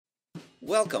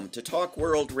Welcome to Talk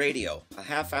World Radio, a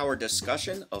half-hour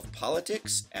discussion of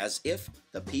politics as if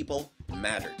the people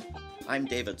mattered. I'm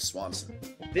David Swanson.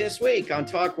 This week on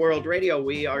Talk World Radio,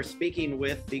 we are speaking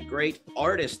with the great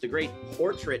artist, the great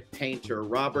portrait painter,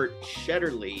 Robert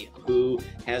Shetterly, who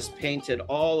has painted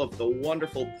all of the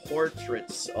wonderful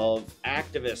portraits of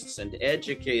activists and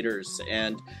educators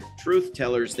and truth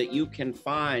tellers that you can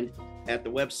find at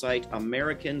the website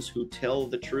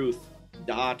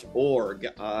AmericansWhoTellTheTruth.org,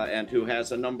 and who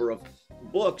has a number of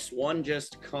books, one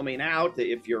just coming out.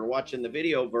 If you're watching the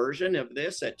video version of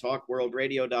this at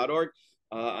talkworldradio.org,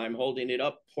 I'm holding it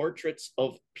up, Portraits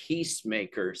of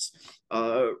Peacemakers.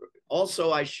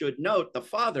 Also, I should note the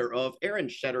father of Aaron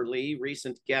Shetterly,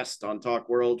 recent guest on Talk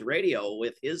World Radio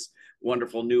with his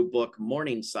wonderful new book,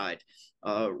 Morningside.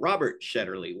 Robert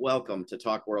Shetterly, welcome to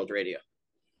Talk World Radio.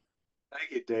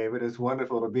 Thank you, David. It's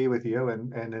wonderful to be with you.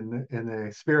 And in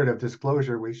the spirit of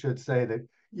disclosure, we should say that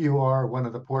you are one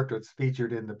of the portraits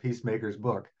featured in the Peacemakers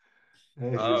book,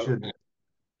 as you should be.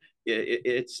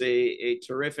 It's a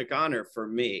terrific honor for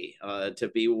me to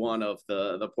be one of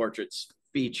the portraits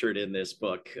featured in this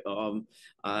book.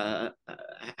 How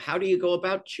do you go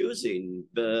about choosing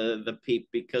the people?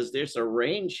 Because there's a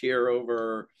range here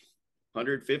over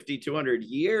 150, 200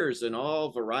 years and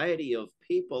all variety of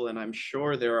people, and I'm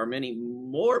sure there are many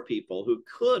more people who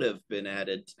could have been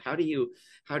added. How do you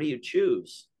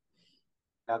choose?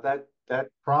 Now that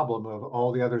problem of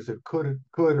all the others that could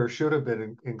or should have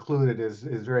been included is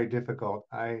very difficult.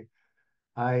 I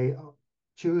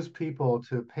choose people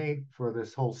to paint for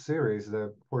this whole series,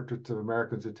 the Portraits of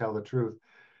Americans Who Tell the Truth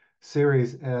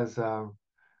series, as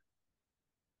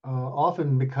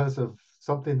often because of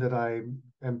something that I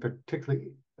am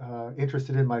particularly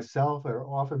interested in myself, or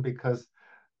often because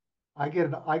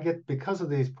because of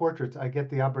these portraits, I get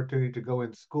the opportunity to go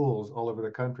in schools all over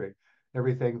the country,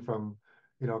 everything from,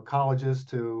 colleges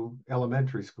to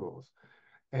elementary schools.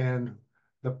 And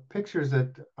the pictures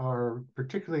that are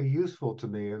particularly useful to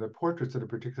me, or the portraits that are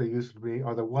particularly useful to me,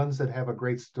 are the ones that have a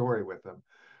great story with them,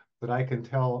 that I can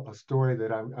tell a story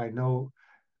that I know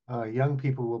young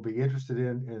people will be interested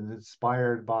in and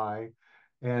inspired by.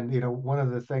 And one of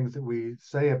the things that we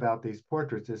say about these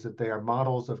portraits is that they are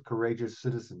models of courageous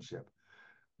citizenship.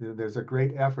 There's a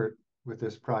great effort with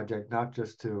this project, not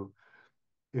just to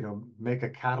make a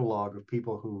catalog of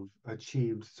people who've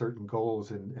achieved certain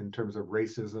goals in terms of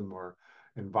racism or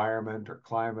environment or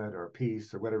climate or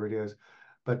peace or whatever it is,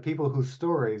 but people whose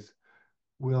stories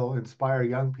will inspire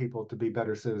young people to be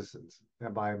better citizens,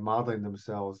 and by modeling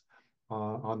themselves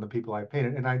on the people I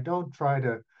painted. And I don't try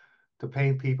to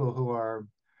paint people who are,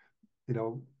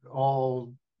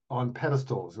 all on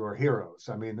pedestals or heroes.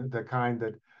 I mean, the kind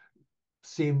that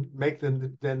make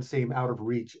them then seem out of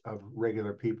reach of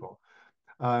regular people.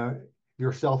 Uh,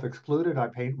 Yourself excluded, I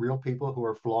paint real people who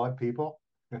are flawed people,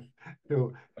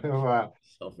 who who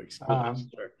Self-excluded, um,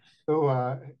 sure. who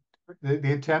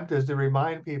the attempt is to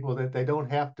remind people that they don't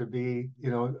have to be,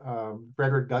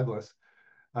 Frederick Douglass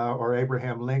or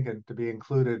Abraham Lincoln to be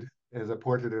included as a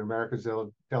portrait of Americans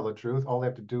that tell the truth. All they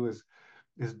have to do is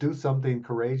do something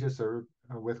courageous or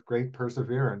with great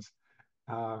perseverance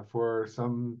for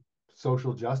some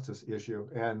social justice issue,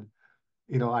 and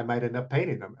I might end up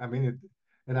painting them. I mean,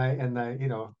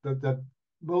 the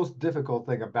most difficult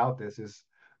thing about this is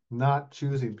not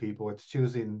choosing people; it's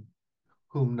choosing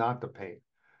whom not to paint.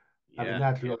 I mean,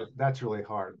 Yeah. that's really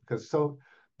hard, because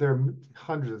there are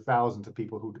hundreds of thousands of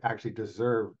people who actually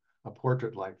deserve a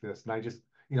portrait like this, and I just,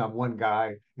 I'm one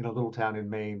guy in a little town in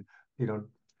Maine, you know,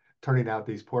 turning out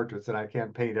these portraits, and I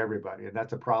can't paint everybody, and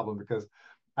that's a problem because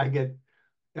I get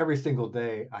every single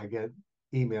day I get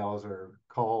emails or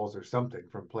calls or something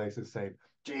from places saying,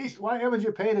 "Geez, why haven't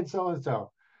you painted so and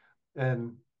so?"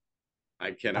 And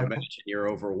I can I, imagine you're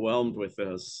overwhelmed with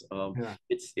this. yeah,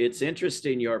 It's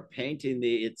interesting. You're painting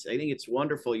I think it's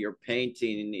wonderful. You're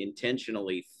painting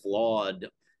intentionally flawed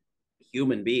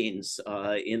human beings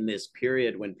in this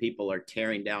period when people are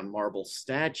tearing down marble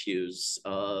statues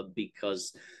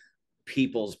because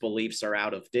people's beliefs are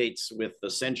out of dates with the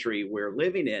century we're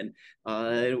living in.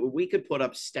 We could put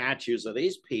up statues of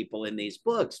these people in these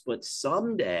books, but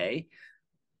someday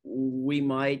we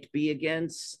might be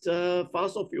against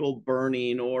fossil fuel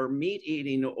burning or meat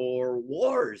eating or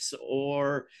wars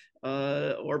or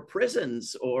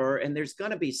prisons, and there's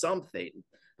going to be something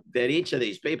that each of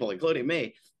these people, including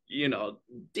me,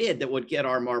 did that would get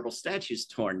our marble statues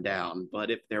torn down.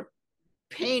 But if they're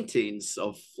paintings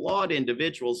of flawed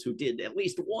individuals who did at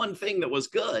least one thing that was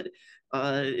good,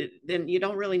 then you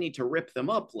don't really need to rip them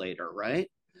up later, right?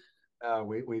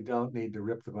 we don't need to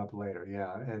rip them up later.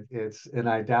 Yeah, and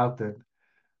I doubt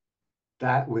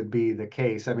that would be the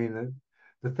case. I mean,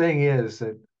 the thing is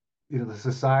that the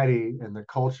society and the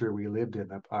culture we lived in,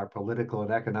 our political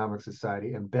and economic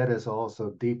society, embed us all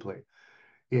so deeply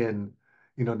in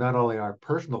not only our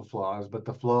personal flaws but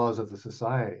the flaws of the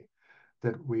society,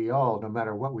 that we all, no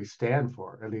matter what we stand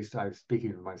for, at least I'm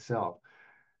speaking for myself,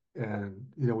 and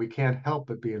we can't help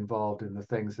but be involved in the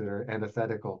things that are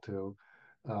antithetical to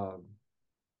um,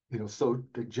 so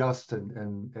just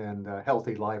and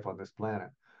healthy life on this planet.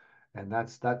 And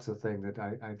that's the thing that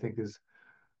I think is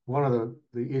one of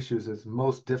the issues that's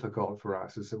most difficult for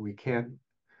us, is that we can't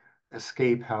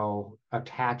escape how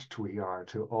attached we are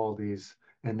to all these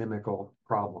inimical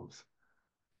problems.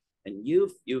 And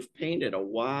you've painted a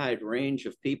wide range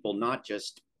of people, not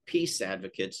just peace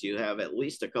advocates. You have at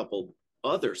least a couple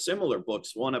other similar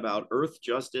books, one about earth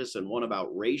justice and one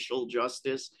about racial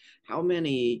justice. How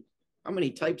many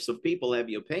types of people have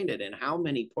you painted, and how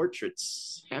many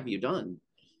portraits have you done?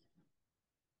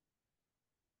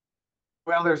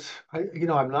 Well,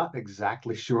 I'm not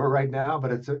exactly sure right now,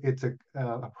 but it's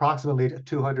approximately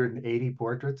 280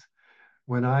 portraits.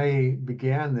 When I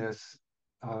began this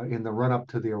in the run up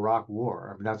to the Iraq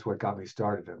War, I mean, that's what got me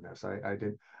started in this.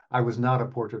 I was not a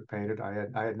portrait painter.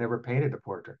 I had never painted a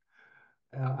portrait.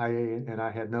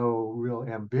 I had no real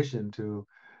ambition to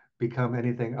become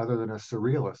anything other than a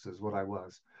surrealist, is what I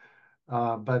was.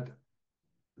 But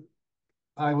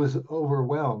I was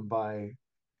overwhelmed by,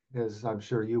 as I'm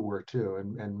sure you were too,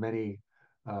 and many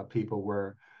people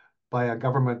were, by a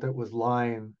government that was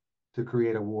lying to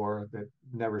create a war that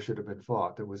never should have been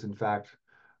fought, that was in fact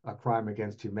a crime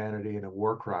against humanity and a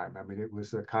war crime. I mean, it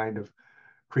was the kind of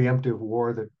preemptive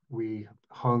war that we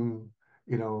hung,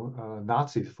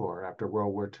 Nazis for after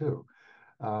World War II.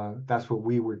 That's what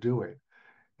we were doing.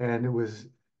 And it was,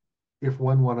 if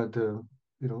one wanted to,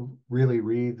 really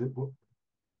read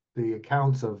the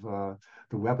accounts of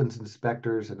the weapons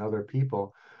inspectors and other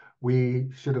people, we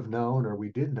should have known, or we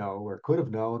did know, or could have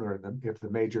known, or if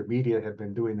the major media had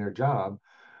been doing their job,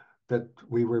 that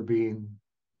we were being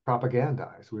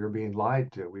propagandized, we were being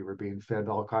lied to, we were being fed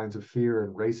all kinds of fear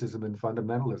and racism and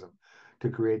fundamentalism to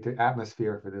create the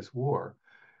atmosphere for this war.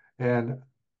 And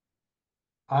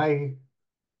I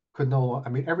could no, I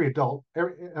mean,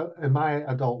 in my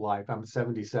adult life, I'm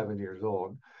 77 years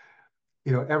old.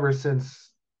 Ever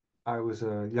since I was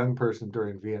a young person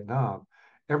during Vietnam,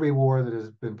 every war that has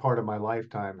been part of my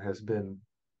lifetime has been,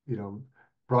 you know,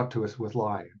 brought to us with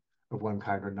lying of one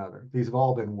kind or another. These have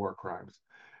all been war crimes.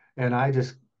 And I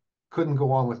just couldn't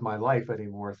go on with my life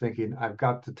anymore thinking I've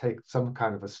got to take some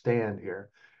kind of a stand here,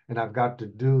 and I've got to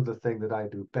do the thing that I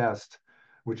do best,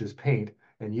 which is paint,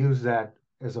 and use that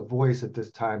as a voice at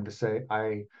this time to say,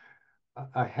 I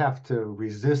have to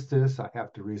resist this. I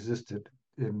have to resist it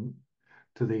in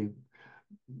to the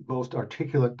most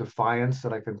articulate defiance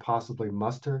that I can possibly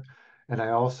muster. And I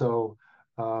also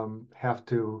have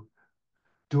to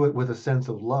do it with a sense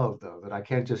of love, though, that I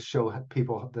can't just show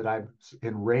people that I'm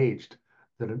enraged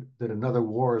that another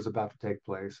war is about to take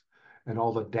place and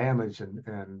all the damage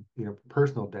and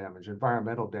personal damage,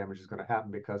 environmental damage is going to happen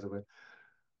because of it.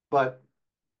 But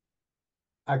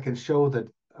I can show that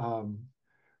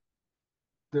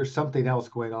there's something else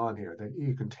going on here, that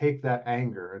you can take that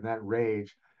anger and that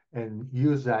rage and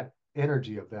use that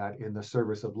energy of that in the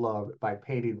service of love by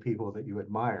painting people that you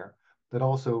admire, that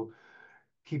also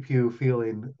keep you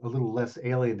feeling a little less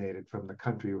alienated from the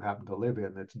country you happen to live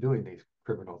in that's doing these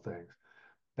criminal things.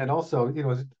 And also, it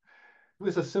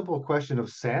was a simple question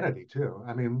of sanity too.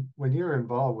 I mean, when you're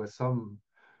involved with some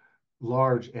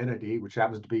large entity, which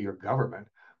happens to be your government,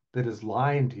 that is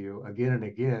lying to you again and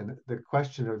again, the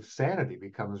question of sanity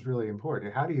becomes really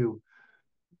important. How do you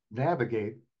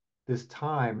navigate this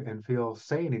time and feel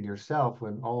sane in yourself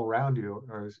when all around you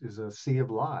is a sea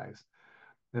of lies?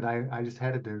 And I just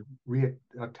had to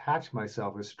reattach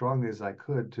myself as strongly as I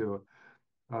could to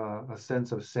a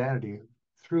sense of sanity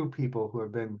through people who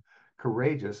have been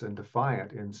courageous and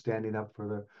defiant in standing up for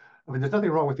the. I mean, there's nothing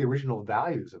wrong with the original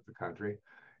values of the country.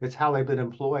 It's how they've been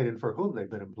employed and for whom they've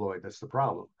been employed that's the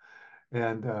problem.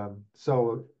 And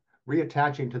so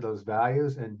reattaching to those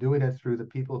values and doing it through the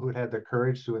people who had the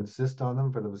courage to insist on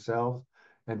them for themselves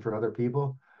and for other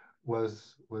people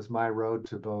was my road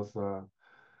to both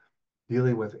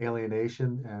dealing with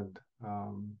alienation and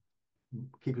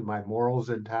keeping my morals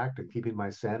intact and keeping my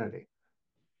sanity.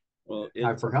 Well,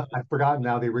 I've it's forgot. I've forgotten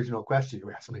now the original question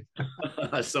you asked me.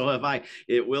 so have I.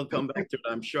 It will come back to it,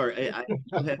 I'm sure.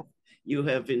 You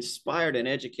have inspired and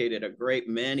educated a great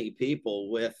many people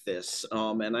with this,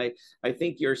 and I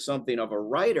think you're something of a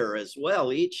writer as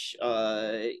well. Each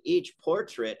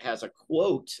portrait has a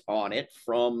quote on it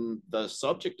from the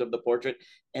subject of the portrait,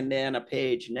 and then a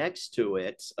page next to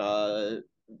it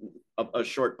a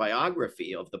short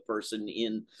biography of the person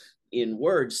in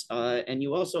words, and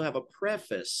you also have a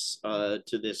preface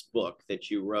to this book that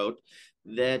you wrote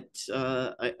that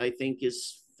I think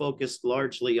is focused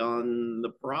largely on the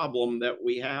problem that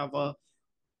we have a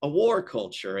war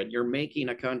culture, and you're making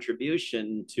a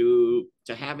contribution to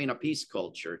having a peace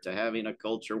culture, to having a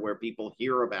culture where people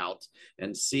hear about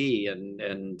and see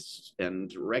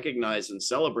and recognize and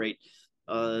celebrate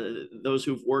those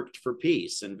who've worked for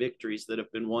peace and victories that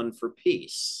have been won for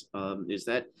peace. Is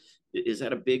that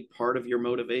a big part of your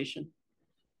motivation?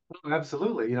 Oh,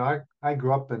 absolutely. I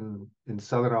grew up in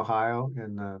Southern Ohio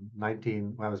in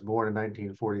 19, I was born in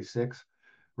 1946,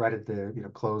 right at the,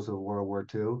 close of World War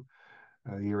II,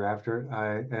 a year after.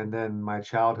 And then my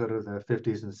childhood of the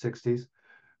 50s and 60s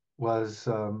was,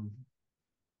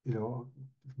 you know,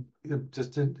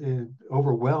 just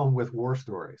overwhelmed with war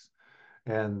stories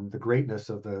and the greatness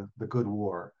of the good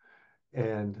war.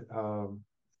 And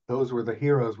those were the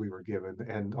heroes we were given,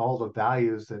 and all the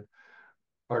values that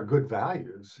are good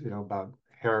values, about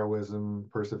heroism,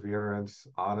 perseverance,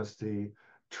 honesty,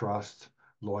 trust,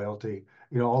 loyalty,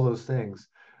 all those things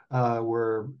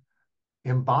were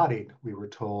embodied, we were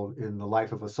told, in the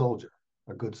life of a soldier,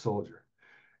 a good soldier.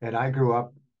 And I grew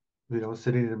up,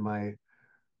 sitting in my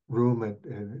room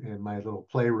in my little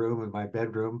playroom in my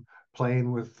bedroom,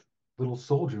 playing with little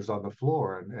soldiers on the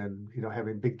floor and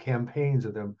having big campaigns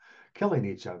of them killing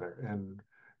each other. And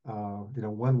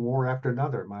one war after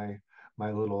another,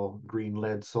 my little green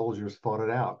lead soldiers fought it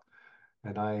out.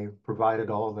 And I provided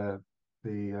all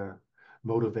the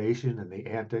motivation and the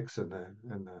antics and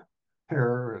the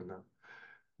terror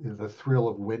and the thrill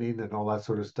of winning and all that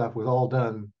sort of stuff was all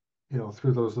done,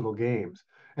 through those little games.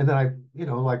 And then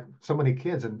like so many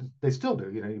kids, and they still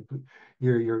do,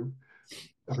 you're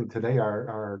I mean, today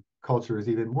our culture is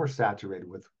even more saturated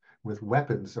with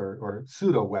weapons or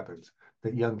pseudo weapons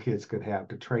that young kids could have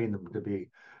to train them to be,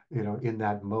 in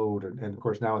that mode. And of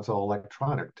course, now it's all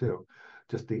electronic too.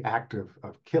 Just the act of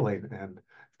killing and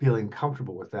feeling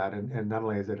comfortable with that. And not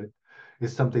only is it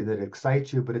is something that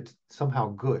excites you, but it's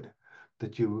somehow good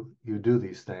that you do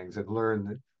these things and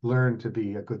learn to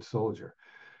be a good soldier.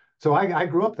 So I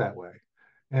grew up that way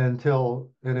and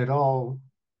it all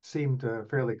seemed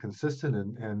fairly consistent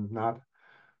and not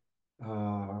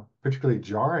particularly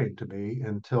jarring to me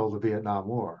until the Vietnam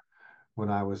War, when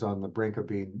I was on the brink of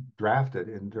being drafted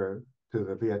into to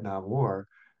the Vietnam War,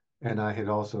 and I had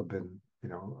also been,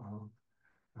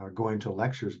 going to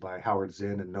lectures by Howard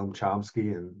Zinn and Noam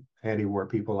Chomsky and anti-war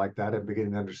people like that, and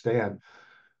beginning to understand,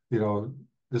 you know,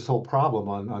 this whole problem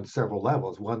on several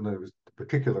levels. One, there was the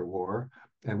particular war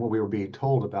and what we were being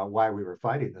told about why we were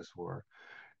fighting this war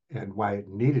and why it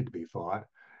needed to be fought.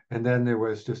 And then there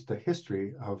was just the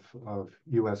history of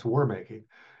U.S. war making.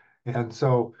 And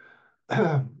so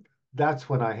that's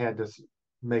when I had to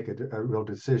make a real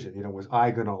decision. Was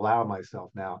I going to allow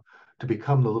myself now to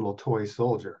become the little toy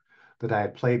soldier that I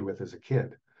had played with as a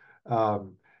kid,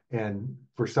 um, and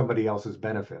for somebody else's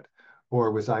benefit, or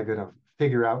was I going to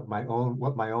figure out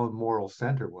what my own moral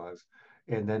center was,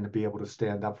 and then to be able to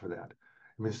stand up for that?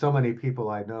 I mean, so many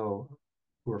people I know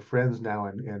who are friends now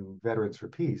and veterans for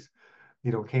peace,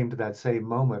 came to that same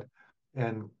moment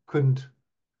and couldn't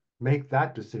make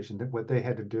that decision. That what they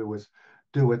had to do was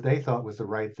do what they thought was the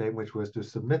right thing, which was to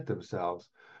submit themselves,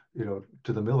 to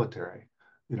the military,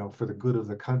 for the good of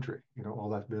the country, all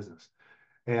that business.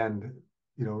 And,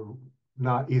 you know,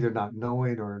 not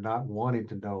knowing or not wanting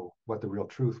to know what the real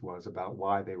truth was about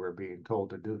why they were being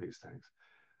told to do these things.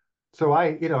 So I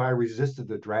resisted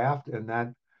the draft, and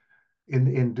that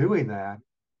in doing that,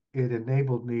 it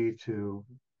enabled me to,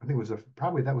 I think it was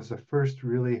probably that was the first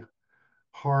really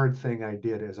hard thing I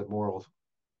did as a moral,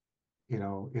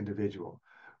 individual,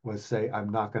 was say,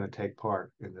 I'm not going to take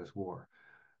part in this war.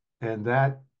 And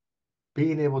that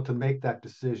being able to make that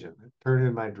decision, turn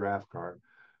in my draft card,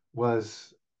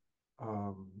 was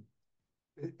um,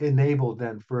 enabled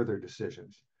then further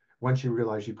decisions. Once you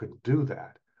realize you could do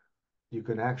that, you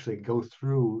can actually go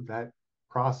through that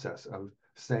process of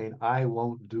saying, I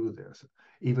won't do this,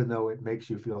 even though it makes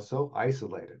you feel so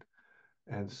isolated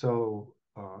and so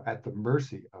at the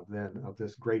mercy of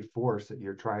this great force that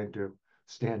you're trying to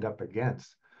stand up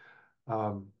against.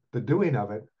 The doing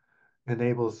of it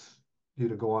enables you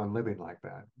to go on living like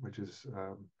that, which is,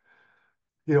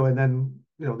 and then,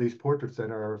 these portraits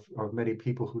then are of many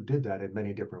people who did that in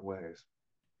many different ways.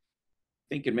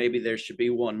 thinking maybe there should be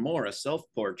one more, a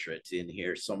self-portrait in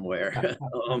here somewhere.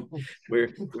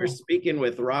 We're speaking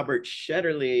with Robert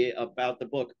Shetterly about the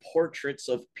book Portraits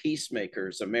of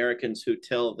Peacemakers, Americans Who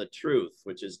Tell the Truth,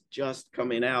 which is just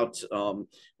coming out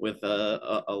with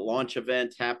a launch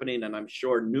event happening, and I'm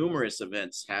sure numerous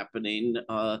events happening.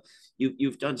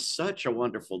 You've done such a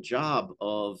wonderful job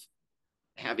of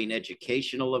having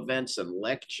educational events and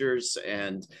lectures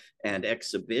and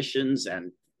exhibitions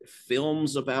and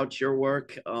films about your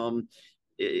work.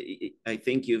 I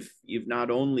think you've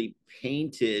not only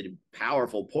painted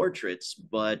powerful portraits,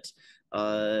 but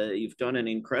you've done an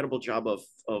incredible job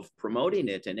of promoting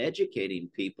it and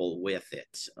educating people with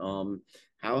it.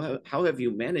 How have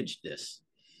you managed this?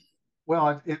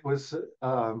 Well, it was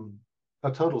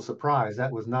a total surprise.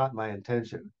 That was not my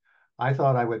intention. I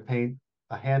thought I would paint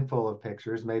a handful of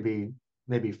pictures, maybe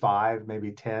five,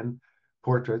 maybe 10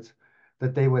 portraits,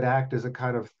 that they would act as a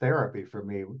kind of therapy for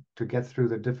me to get through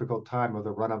the difficult time of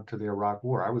the run up to the Iraq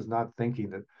War. I was not thinking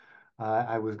that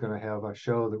I was going to have a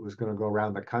show that was going to go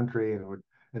around the country and would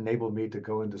enable me to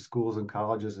go into schools and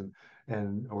colleges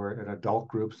and or in adult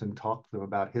groups and talk to them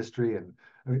about history. And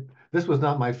I mean, this was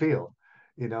not my field,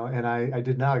 and I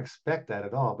did not expect that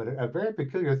at all. But a very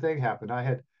peculiar thing happened.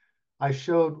 I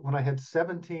showed when I had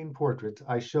 17 portraits,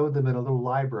 I showed them in a little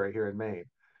library here in Maine.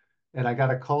 And I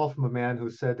got a call from a man who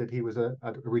said that he was a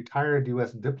retired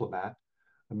US diplomat,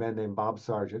 a man named Bob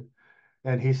Sargent.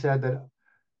 And he said that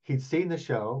he'd seen the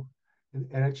show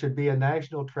and it should be a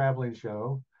national traveling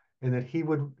show and that he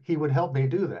would help me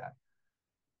do that.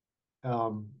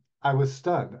 I was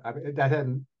stunned. I mean, that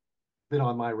hadn't been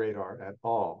on my radar at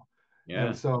all. And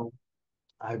Yeah. so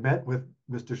I met with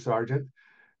Mr. Sargent,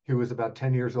 who was about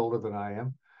 10 years older than I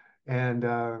am,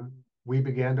 and we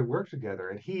began to work together.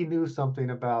 And he knew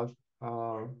something about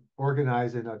uh,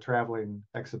 organizing a traveling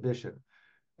exhibition.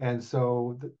 And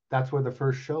so that's where the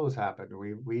first shows happened.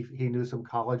 He knew some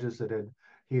colleges that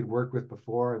he had worked with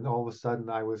before, and all of a sudden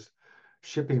I was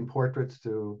shipping portraits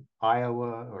to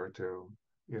Iowa or to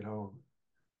you know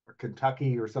or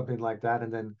Kentucky or something like that,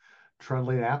 and then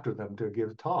trundling after them to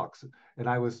give talks. And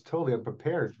I was totally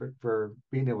unprepared for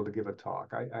being able to give a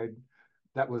talk. I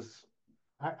that was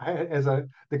I as a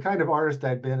the kind of artist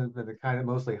I'd been the kind of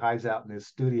mostly hides out in his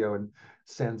studio and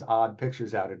sends odd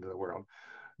pictures out into the world.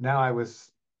 Now I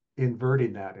was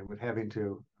inverting that and having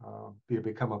to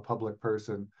become a public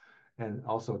person and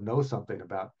also know something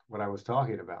about what I was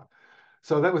talking about.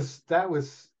 So that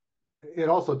was. It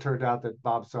also turned out that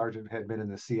Bob Sargent had been in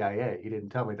the CIA. He didn't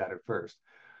tell me that at first.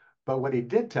 But what he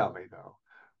did tell me, though,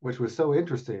 which was so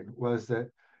interesting, was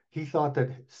that he thought that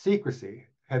secrecy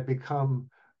had become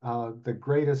the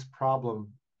greatest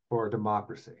problem for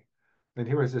democracy. And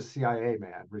here was this CIA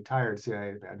man, retired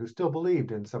CIA man, who still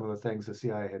believed in some of the things the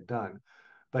CIA had done,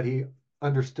 but he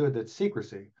understood that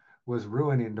secrecy was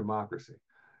ruining democracy.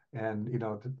 And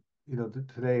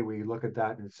today we look at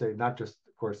that and say not just,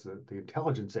 of course, the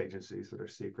intelligence agencies that are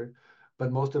secret,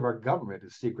 but most of our government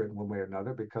is secret in one way or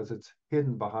another because it's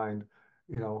hidden behind,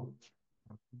 you know,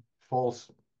 false,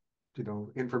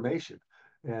 information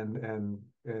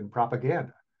and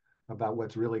propaganda about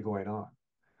what's really going on.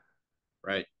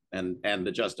 Right. And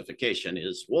the justification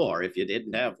is war. If you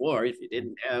didn't have war, if you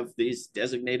didn't have these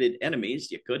designated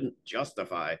enemies, you couldn't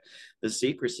justify the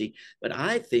secrecy. But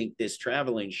I think this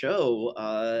traveling show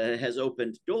has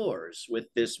opened doors with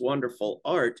this wonderful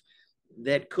art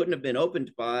that couldn't have been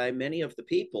opened by many of the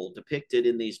people depicted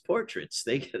in these portraits.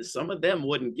 Some of them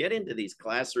wouldn't get into these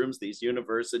classrooms, these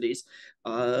universities,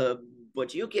 uh,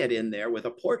 but you get in there with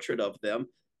a portrait of them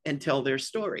and tell their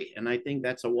story. And I think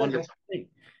that's a wonderful thing.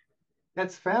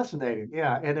 That's fascinating.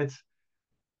 Yeah, and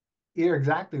you're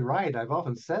exactly right. I've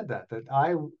often said that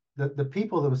the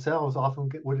people themselves often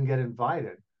wouldn't get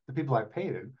invited. The people I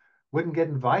painted wouldn't get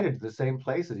invited to the same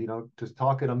places, to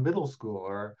talk in a middle school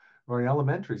or an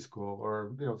elementary school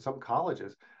or some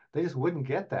colleges. They just wouldn't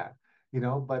get that.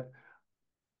 But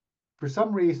for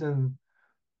some reason,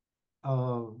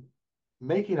 uh,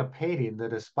 making a painting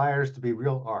that aspires to be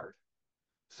real art,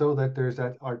 so that there's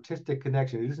that artistic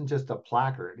connection. It isn't just a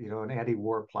placard, an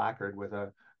anti-war placard with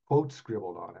a quote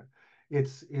scribbled on it.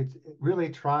 It really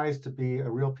tries to be a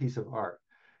real piece of art,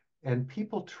 and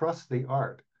people trust the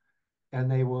art,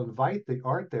 and they will invite the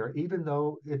art there, even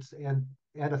though it's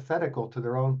antithetical to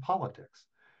their own politics.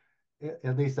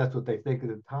 At least that's what they think at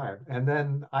the time. And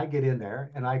then I get in there,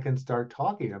 and I can start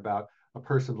talking about a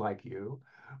person like you,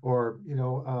 or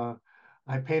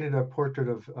I painted a portrait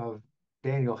of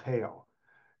Daniel Hale.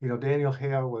 Daniel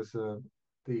Hale was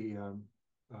the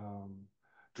um,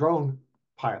 drone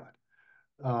pilot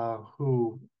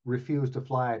who refused to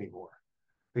fly anymore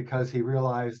because he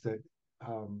realized that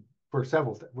for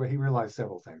well, he realized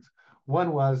several things.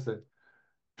 One was that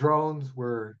drones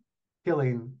were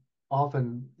killing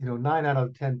often, 9 out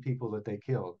of 10 people that they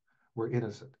killed were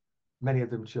innocent. Many of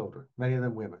them children, many of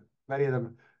them women, many of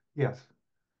them, yes,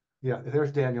 yeah.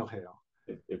 There's Daniel Hale,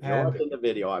 If you're and watching the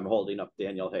video, I'm holding up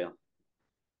Daniel Hale.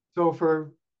 so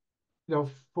for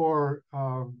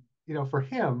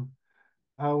him,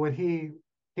 when he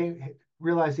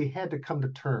realized he had to come to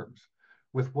terms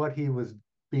with what he was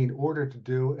being ordered to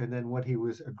do and then what he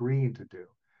was agreeing to do.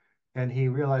 And he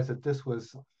realized that this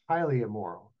was highly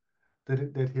immoral,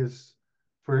 that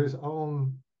for his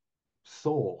own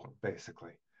soul,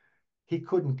 basically, he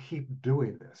couldn't keep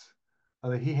doing this.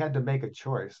 He had to make a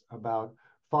choice about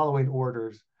following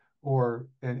orders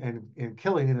and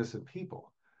killing innocent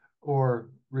people or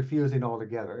refusing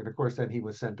altogether. And of course, then he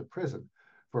was sent to prison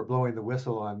for blowing the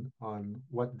whistle on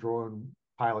what drone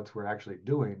pilots were actually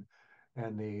doing.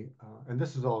 And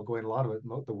this is all going, a lot of it,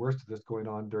 the worst of this going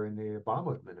on during the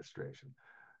Obama administration,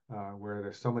 where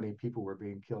there's so many people were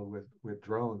being killed with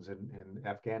drones in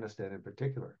Afghanistan in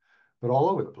particular, but all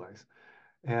over the place.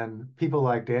 And people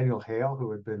like Daniel Hale,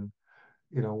 who had been,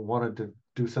 wanted to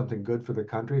do something good for the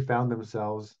country, found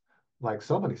themselves like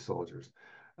so many soldiers,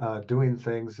 doing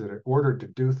things that are ordered to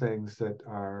do things that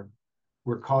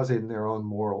were causing their own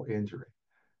moral injury.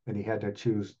 And he had to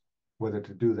choose whether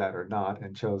to do that or not,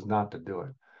 and chose not to do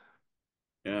it.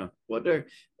 Yeah.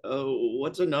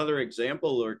 What's another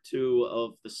example or two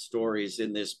of the stories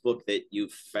in this book that you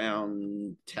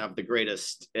found have the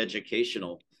greatest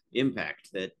educational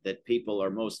impact, that people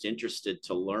are most interested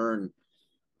to learn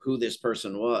who this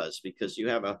person was? Because you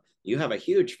have a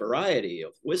huge variety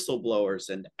of whistleblowers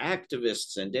and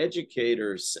activists and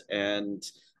educators and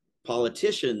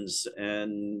politicians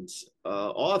and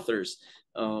authors.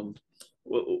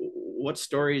 What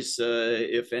stories,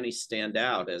 if any, stand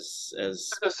out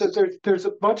So there's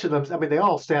a bunch of them. I mean, they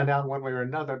all stand out one way or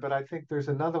another, but I think there's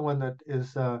another one that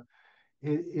is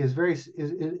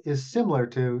similar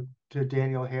to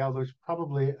Daniel Hale, which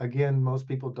probably again most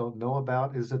people don't know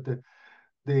about, is that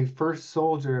the first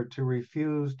soldier to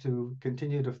refuse to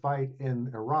continue to fight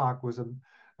in Iraq was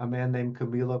a man named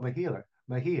Camilo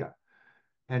Mejia.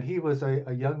 And he was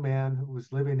a young man who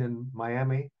was living in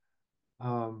Miami,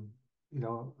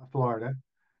 Florida,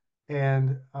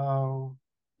 and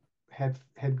had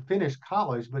finished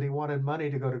college, but he wanted money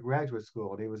to go to graduate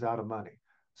school, and he was out of money.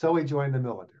 So he joined the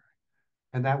military,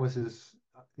 and that was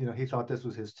he thought this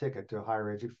was his ticket to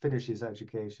finish his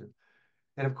education.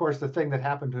 And of course, the thing that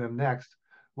happened to him next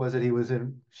was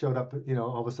that showed up,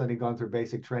 all of a sudden he'd gone through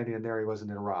basic training, and there he was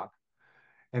in Iraq.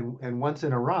 And once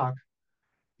in Iraq,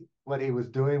 what he was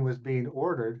doing was being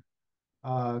ordered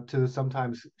to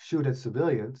sometimes shoot at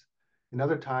civilians, and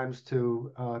other times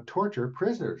to torture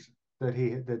prisoners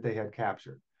that they had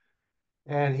captured.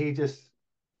 And he just,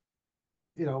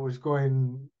 was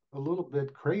going a little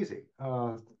bit crazy,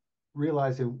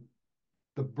 realizing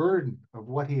the burden of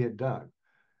what he had done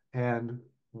and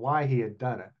why he had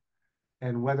done it,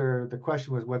 and whether the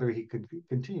question was whether he could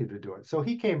continue to do it. So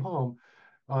he came home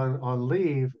on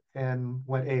leave and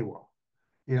went AWOL.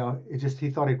 He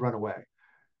thought he'd run away.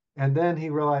 And then he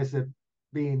realized that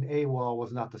being AWOL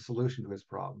was not the solution to his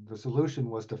problem. The solution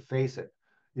was to face it,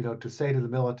 to say to the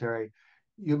military,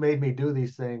 you made me do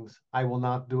these things. I will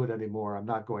not do it anymore. I'm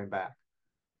not going back.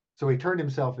 So he turned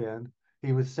himself in.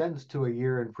 He was sentenced to a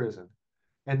year in prison.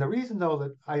 And the reason, though,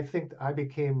 that I think I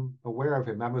became aware of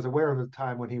him, I was aware of the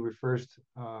time when he first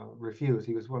refused.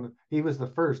 He was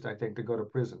the first, I think, to go to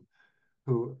prison,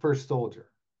 first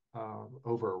soldier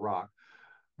over Iraq,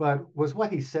 but was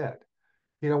what he said.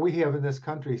 We have in this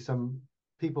country some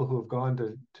people who have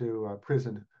gone to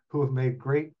prison who have made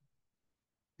great,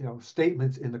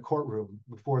 statements in the courtroom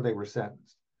before they were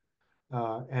sentenced.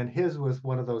 And his was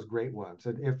one of those great ones.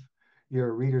 And if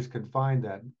your readers can find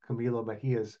that, Camilo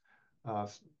Mejia's,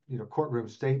 courtroom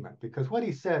statement, because what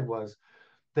he said was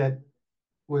that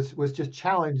was just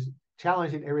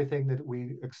challenging everything that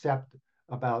we accept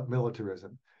about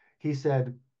militarism. He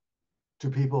said to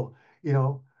people,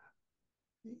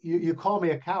 you call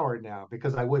me a coward now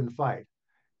because I wouldn't fight.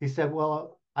 He said,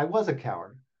 well, I was a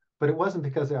coward, but it wasn't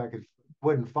because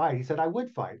wouldn't fight. He said, I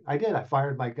would fight. I did. I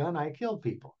fired my gun. I killed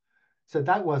people. He said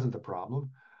that wasn't the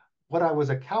problem. What I was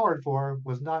a coward for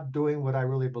was not doing what I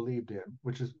really believed in,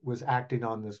 which was acting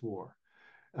on this war,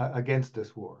 against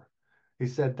this war. He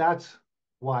said, that's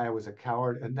why I was a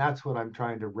coward, and that's what I'm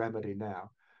trying to remedy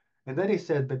now. And then he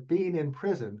said, but being in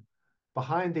prison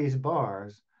behind these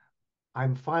bars,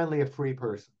 I'm finally a free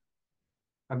person.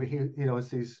 I mean,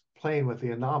 he's playing with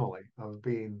the anomaly of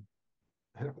being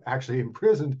actually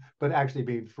imprisoned, but actually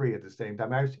being free at the same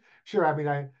time. Sure, I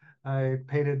mean, I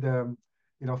painted,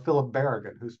 Philip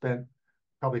Berrigan, who spent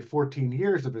probably 14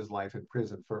 years of his life in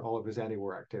prison for all of his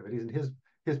anti-war activities, and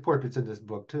his portrait's in this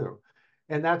book too.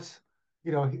 And that's,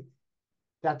 you know,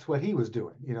 that's what he was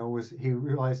doing. Was he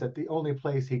realized that the only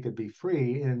place he could be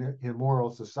free in an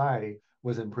immoral society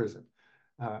was in prison.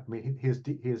 I mean,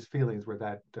 his feelings were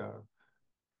that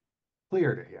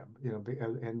clear to him,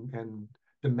 and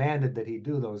demanded that he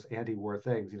do those anti-war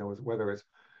things. Whether it's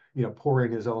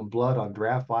pouring his own blood on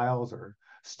draft files or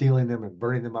stealing them and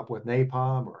burning them up with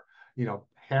napalm or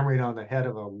hammering on the head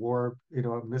of a war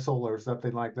a missile or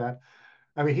something like that.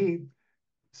 I mean, he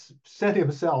sent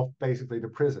himself basically to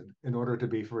prison in order to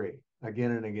be free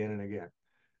again and again and again.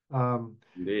 Um,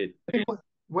 Indeed. I think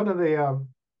one of the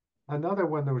another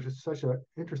one that was just such an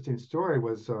interesting story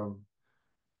was, and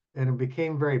it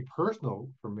became very personal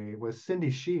for me, was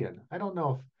Cindy Sheehan. I don't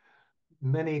know if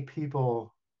many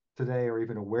people today are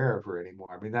even aware of her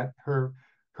anymore. I mean, that her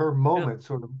Yeah. moment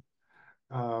sort of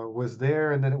was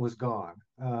there and then it was gone.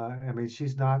 I mean,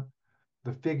 she's not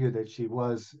the figure that she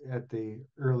was at the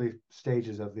early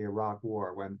stages of the Iraq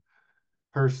War when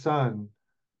her son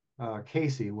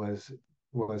Casey was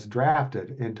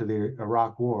drafted into the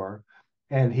Iraq War,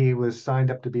 and he was signed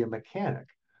up to be a mechanic.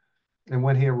 And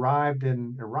when he arrived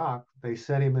in Iraq, they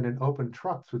sent him in an open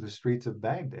truck through the streets of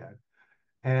Baghdad.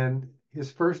 And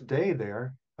his first day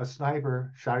there, a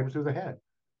sniper shot him through the head.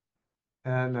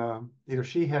 And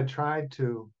she had tried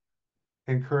to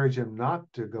encourage him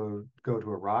not to go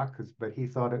to Iraq, but he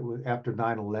thought it was after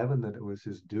 9/11 that it was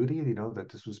his duty, that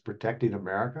this was protecting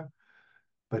America.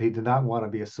 But he did not want to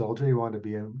be a soldier. He wanted to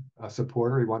be a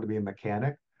supporter. He wanted to be a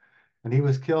mechanic, and he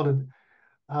was killed. And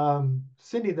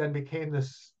Cindy then became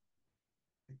this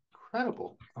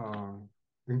incredible,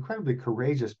 incredibly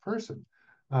courageous person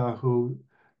who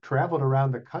traveled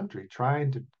around the country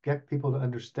trying to get people to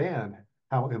understand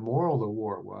how immoral the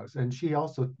war was. And she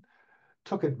also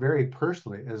took it very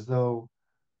personally, as though,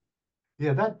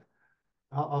 yeah, that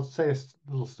I'll say a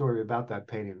little story about that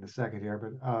painting in a second here,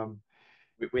 but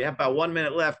We have about 1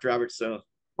 minute left, Robert. So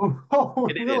oh,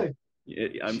 get it in. really?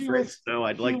 Yeah, I'm She afraid was, so.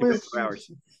 I'd she like to go was, for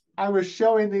hours. I was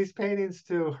showing these paintings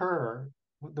to her,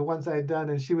 the ones I had done,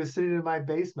 and she was sitting in my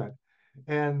basement,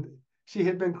 and she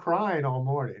had been crying all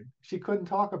morning. She couldn't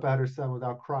talk about her son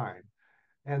without crying.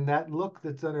 And that look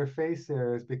that's on her face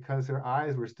there is because her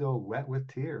eyes were still wet with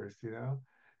tears.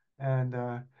 And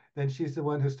then she's the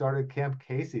one who started Camp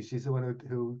Casey. She's the one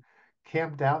who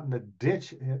camped out in the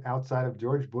ditch outside of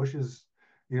George Bush's,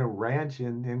 ranch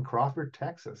in Crawford,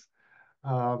 Texas.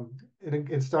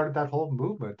 It started that whole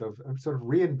movement of sort of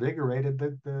reinvigorated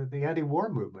the anti-war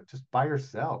movement just by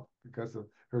herself because of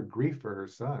her grief for her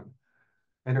son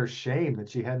and her shame that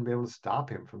she hadn't been able to stop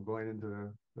him from going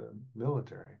into the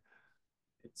military.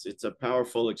 It's a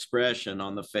powerful expression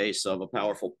on the face of a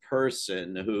powerful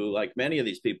person who, like many of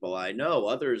these people I know,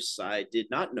 others I did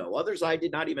not know, others I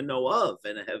did not even know of,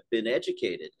 and have been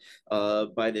educated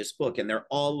by this book. And they're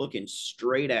all looking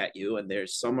straight at you, and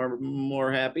there's some are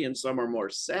more happy and some are more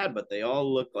sad, but they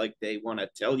all look like they want to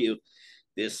tell you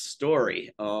this story.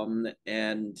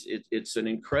 And it's an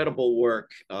incredible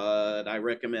work. I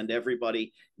recommend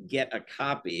everybody get a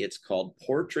copy. It's called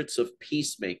Portraits of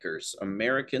Peacemakers,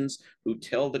 Americans Who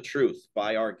Tell the Truth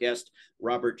by our guest,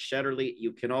 Robert Shetterly.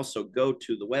 You can also go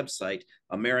to the website,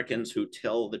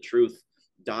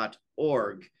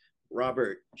 americanswhotellthetruth.org.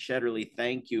 Robert Shetterly,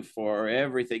 thank you for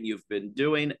everything you've been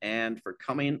doing and for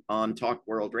coming on Talk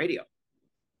World Radio.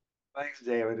 Thanks,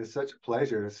 David. It's such a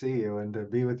pleasure to see you and to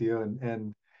be with you.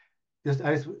 And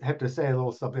I just have to say a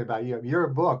little something about you. Your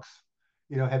books,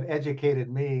 have educated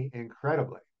me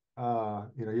incredibly.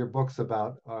 Your books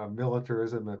about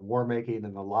militarism and war making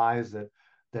and the lies that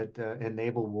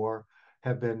enable war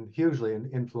have been hugely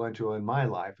influential in my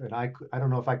life. And I don't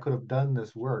know if I could have done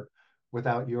this work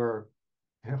without your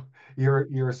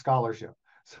scholarship.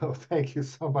 So thank you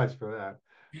so much for that.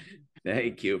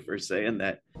 Thank you for saying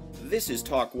that. This is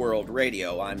Talk World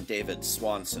Radio. I'm David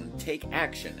Swanson. Take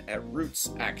action at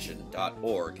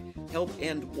rootsaction.org. Help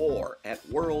end war at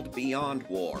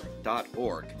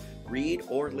worldbeyondwar.org. Read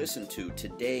or listen to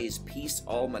today's Peace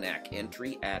Almanac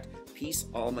entry at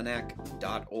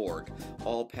peacealmanac.org.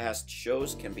 All past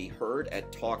shows can be heard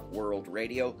at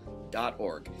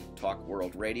talkworldradio.org. Talk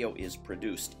World Radio is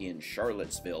produced in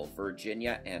Charlottesville,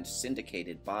 Virginia, and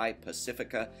syndicated by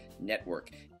Pacifica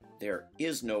Network. There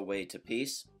is no way to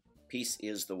peace. Peace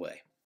is the way.